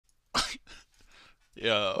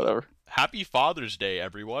Yeah. Whatever. Happy Father's Day,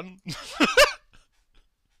 everyone.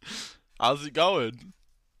 How's it going?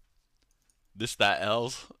 This that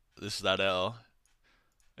L's. This that L.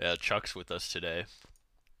 Yeah, Chuck's with us today.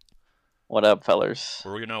 What up, fellers?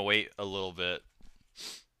 We're gonna wait a little bit.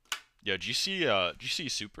 Yo, did you see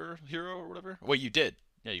Superhero or whatever? Wait, you did.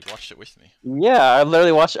 Yeah, you watched it with me. Yeah, I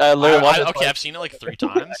literally watched. it Okay, twice. I've seen it like 3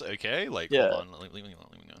 times. Okay, like hold Yeah. on, leave me alone,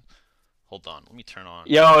 leave me alone. Hold on, let me turn on.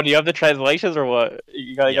 Yo, do you have the translations or what?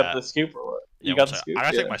 You got Yeah, the scoop or what? yeah. You One got the sec. scoop? I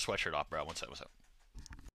gotta Yeah. take my sweatshirt off, bro. One sec, one sec.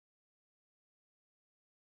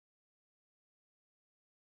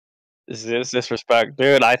 This is disrespect,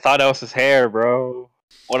 dude. I thought that was his hair, bro.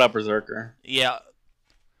 What up, Berserker? Yeah,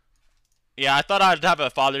 yeah. I thought I'd have a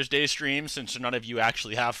Father's Day stream since none of you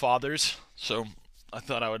actually have fathers, so I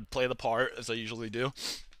thought I would play the part as I usually do.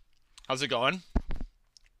 How's it going?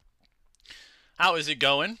 How is it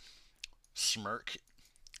going? Smirk.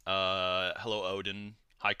 Hello, Odin.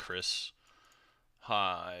 Hi, Chris.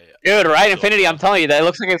 Hi, Dude, right? Infinity, I'm Silva. telling you, that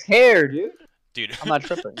looks like his hair, dude. Dude. I'm not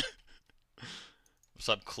tripping. What's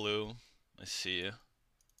up, Clue? I see you.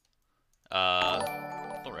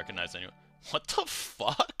 Don't recognize anyone. What the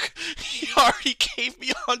fuck? He already gave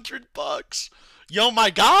me $100. Yo, my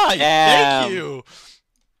guy. Damn. Thank you.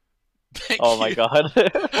 Thank Oh you. my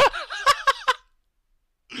god.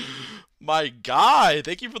 My guy,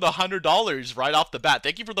 thank you for the $100 right off the bat.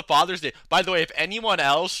 Thank you for the Father's Day. By the way, if anyone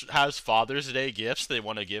else has Father's Day gifts they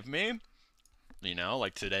want to give me, you know,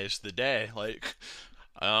 like today's the day. Like,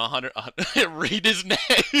 100. Read his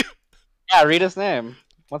name. Yeah, read his name.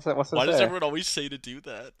 What's it? What's it Why does say? everyone always say to do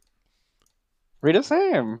that? Read his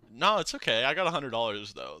name. No, it's okay. I got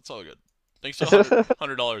 $100 though. It's all good. Thanks for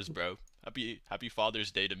 $100, bro. Happy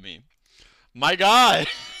Father's Day to me. My guy.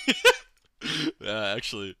 Yeah,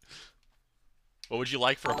 actually. What would you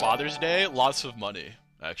like for a Father's Day? Lots of money,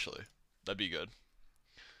 actually. That'd be good.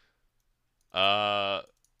 That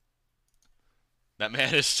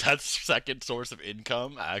man is Seth's second source of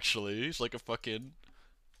income, actually. He's like a fucking,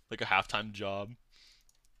 like a half-time job.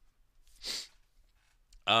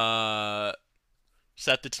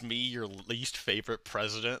 Seth, it's me, your least favorite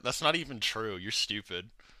president. That's not even true. You're stupid.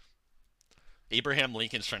 Abraham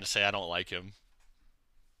Lincoln's trying to say I don't like him.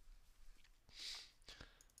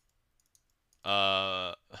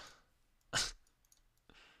 Uh...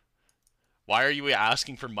 Why are you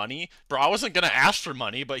asking for money? Bro, I wasn't gonna ask for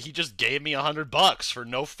money, but he just gave me $100 for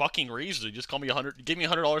no fucking reason. He just called me gave me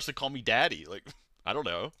 $100 to call me daddy. Like, I don't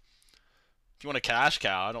know. If you want a cash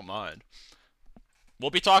cow, I don't mind.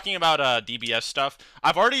 We'll be talking about DBS stuff.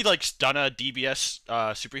 I've already like done a DBS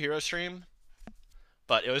superhero stream,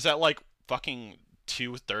 but it was at like fucking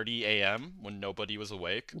 2:30 a.m. when nobody was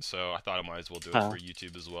awake, so I thought I might as well do it for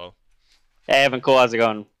YouTube as well. Hey, Evan, cool. How's it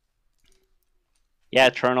going? Yeah,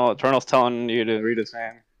 Eternal's telling you to read his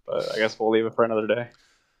name, but I guess we'll leave it for another day.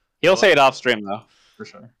 He'll say it off stream though, for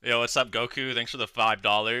sure. Yo, what's up, Goku? Thanks for the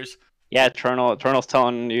 $5. Yeah, Eternal's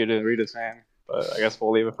telling you to read his name, but I guess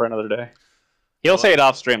we'll leave it for another day. He'll say it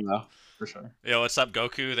off stream though, for sure. Yo, what's up,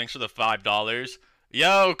 Goku? Thanks for the $5.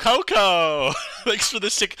 Yo, Coco! Thanks for the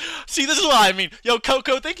See, this is what I mean. Yo,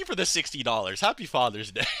 Coco, thank you for the $60. Happy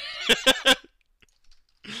Father's Day.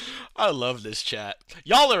 I love this chat.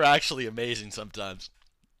 Y'all are actually amazing sometimes.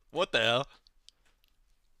 What the hell?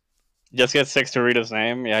 Just get Six to read his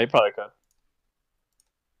name? Yeah, he probably could.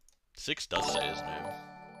 Six does say his name.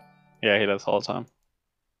 Yeah, he does all the time.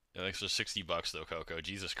 Yeah, thanks for $60 though, Coco.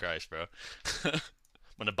 Jesus Christ, bro. I'm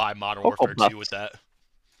gonna buy Modern Warfare 2 with that.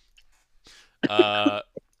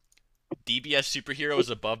 DBS superhero is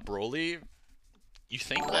above Broly? You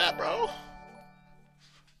think that, bro?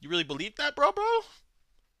 You really believe that, bro?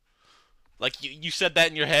 Like, you said that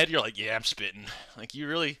in your head, you're like, yeah, I'm spitting. Like, you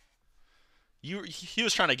really... He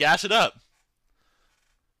was trying to gas it up.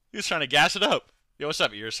 He was trying to gas it up. Yo, what's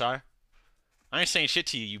up, Irisar? I ain't saying shit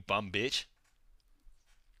to you, you bum bitch.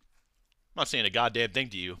 I'm not saying a goddamn thing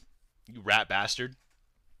to you, you rat bastard.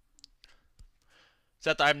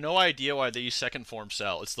 Seth, I have no idea why they use second form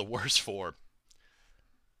Cell. It's the worst form.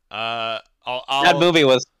 That movie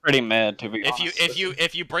was pretty mad, to be honest.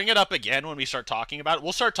 If you bring it up again when we start talking about it,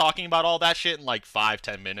 we'll start talking about all that shit in like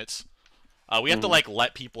 5-10 minutes. We have to like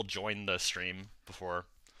let people join the stream before.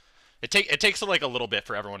 It takes like a little bit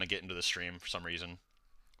for everyone to get into the stream for some reason.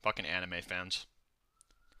 Fucking anime fans.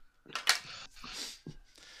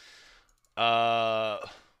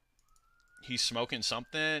 He's smoking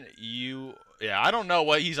something. Yeah, I don't know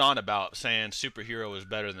what he's on about saying superhero is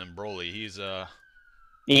better than Broly. He's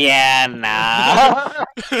Yeah, nah.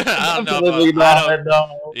 I don't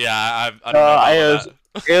know. Yeah, I don't know about that.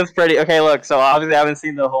 It was pretty okay. Look, so obviously I haven't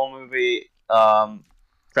seen the whole movie.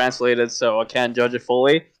 translated, so I can't judge it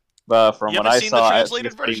fully. But from You what haven't I seen the saw, I think translated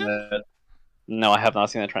it's pretty version? mid. No, I have not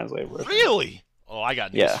seen the translated version. Really? Oh, I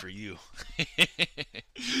got news Yeah. for you.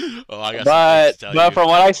 Oh, I got some things to tell But you. from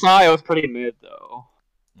what I saw, it was pretty mid though.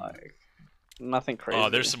 Like nothing crazy. Oh,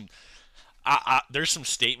 there's some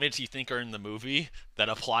statements you think are in the movie that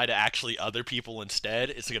apply to actually other people instead.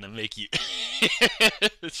 It's gonna make you.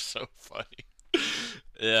 It's so funny.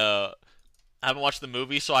 Yeah, I haven't watched the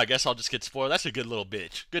movie, so I guess I'll just get spoiled. That's a good little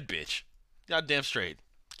bitch. Good bitch. Goddamn straight.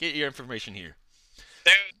 Get your information here.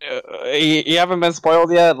 You haven't been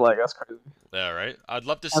spoiled yet? Like that's crazy. Yeah, right. I'd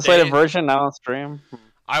love to Translated stay. version now on stream.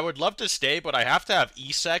 I would love to stay, but I have to have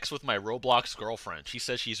e-sex with my Roblox girlfriend. She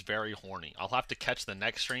says she's very horny. I'll have to catch the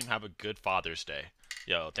next stream. Have a good Father's Day.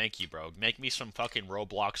 Yo, thank you, bro. Make me some fucking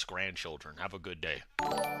Roblox grandchildren. Have a good day.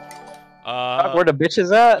 Where the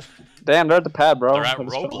bitches at? Damn, they're at the pad, bro. They're at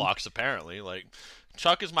Roblox, apparently. Like,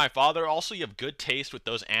 Chuck is my father. Also, you have good taste with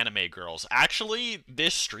those anime girls. Actually,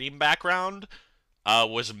 this stream background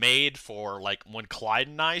was made for, like, when Clyde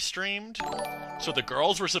and I streamed. So the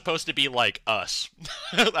girls were supposed to be like us.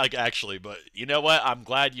 Like, actually, but you know what? I'm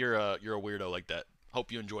glad you're a weirdo like that.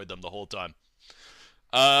 Hope you enjoyed them the whole time.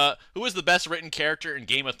 Who is the best written character in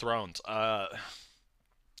Game of Thrones?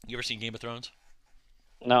 You ever seen Game of Thrones?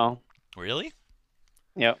 No. Really?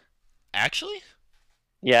 Yep. Actually?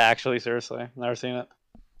 Yeah, actually, seriously. Never seen it.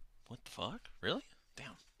 What the fuck? Really?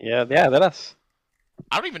 Damn. Yeah, that's.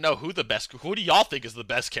 I don't even know who do y'all think is the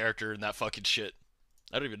best character in that fucking shit?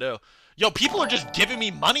 I don't even know. Yo, people are just giving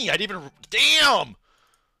me money. I didn't even... Damn!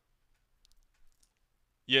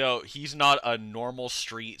 Yo, he's not a normal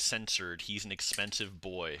street censored. He's an expensive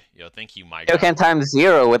boy. Yo, thank you, Mike. You can times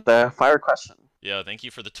 0 with the fire question. Yo, thank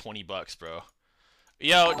you for the $20, bro.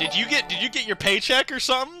 Yo, did you get your paycheck or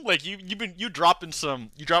something? Like you dropping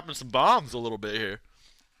some bombs a little bit here.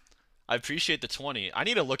 I appreciate the 20. I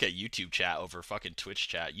need to look at YouTube chat over fucking Twitch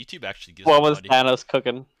chat. YouTube actually gives me money. What was Thanos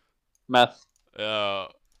cooking? Meth. Yo,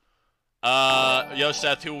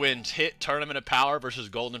 Seth, who wins? Hit Tournament of Power versus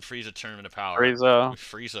Golden Frieza Tournament of Power.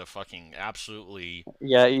 Frieza fucking absolutely.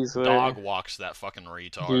 Yeah, easily. Dog walks that fucking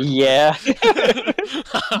retard. Yeah.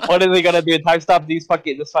 What are they gonna do? Time stop these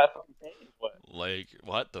fucking this fight fucking thing? What? Like,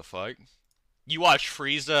 what the fuck? You watch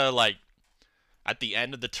Frieza like at the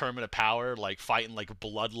end of the Tournament of Power, like fighting like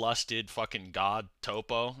bloodlusted fucking god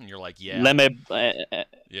Topo, and you're like, yeah. Limit.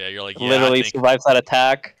 Yeah, you're like, yeah. Literally survives that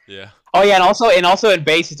attack. Yeah. Oh yeah, and also in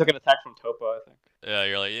base he took an attack from Topo, I think. Yeah,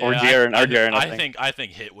 you're like, yeah. Or Jiren, I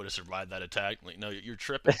think Hit would have survived that attack. Like, no, you're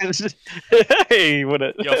tripping. Hey, what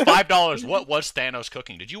it? Yo, $5. What was Thanos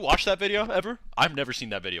cooking? Did you watch that video ever? I've never seen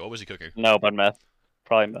that video. What was he cooking? No, but meth.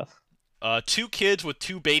 Probably meth. 2 kids with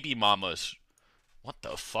 2 baby mamas. What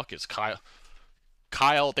the fuck is Kyle?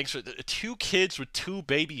 Kyle, thanks for 2 kids with 2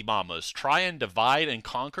 baby mamas. Try and divide and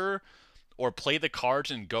conquer, or play the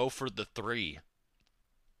cards and go for the 3.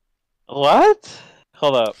 What?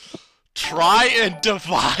 Hold up. Try and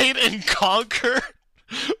divide and conquer?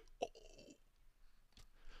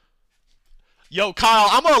 Yo, Kyle,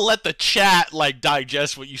 I'm gonna let the chat, like,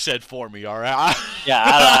 digest what you said for me, alright? Yeah,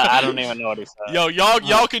 I don't even know what he said. Yo,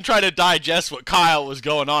 y'all can try to digest what Kyle was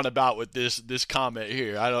going on about with this comment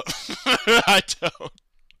here. I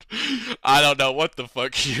don't know what the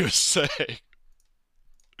fuck he was saying.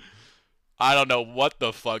 I don't know what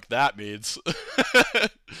the fuck that means.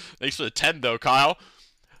 Thanks for the 10 though, Kyle.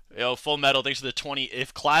 Yo, Full Metal, thanks for the 20.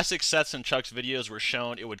 If classic Seth's and Chuck's videos were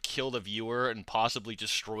shown, it would kill the viewer and possibly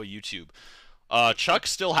destroy YouTube. Chuck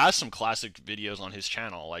still has some classic videos on his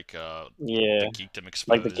channel, like yeah, the Geekdom Exposed.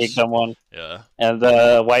 Like the Geekdom one. Yeah. And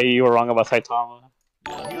why you were wrong about Saitama.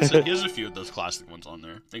 Yeah, he has a few of those classic ones on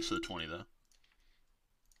there. Thanks for the 20 though.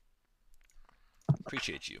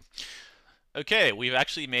 Appreciate you. Okay, we've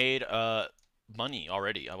actually made money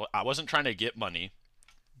already. I wasn't trying to get money,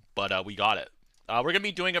 but we got it. We're gonna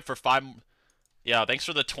be doing it for 5. Yeah, thanks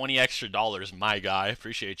for the $20 extra, my guy.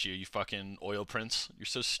 Appreciate you, you fucking oil prince. You're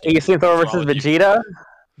so stupid. You seen Thor versus Vegeta?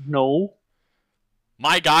 No.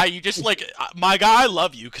 My guy, you just like my guy. I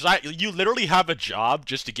love you because you literally have a job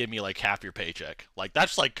just to give me like half your paycheck. Like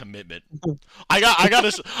that's like commitment. I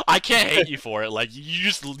can't hate you for it. Like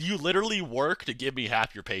you literally work to give me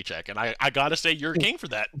half your paycheck, and I gotta say you're a king for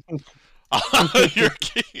that. You're a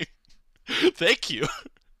king. Thank you.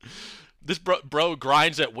 This bro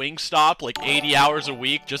grinds at Wingstop like 80 hours a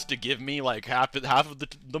week just to give me like half of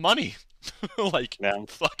the money. Like, damn.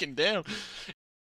 fucking damn.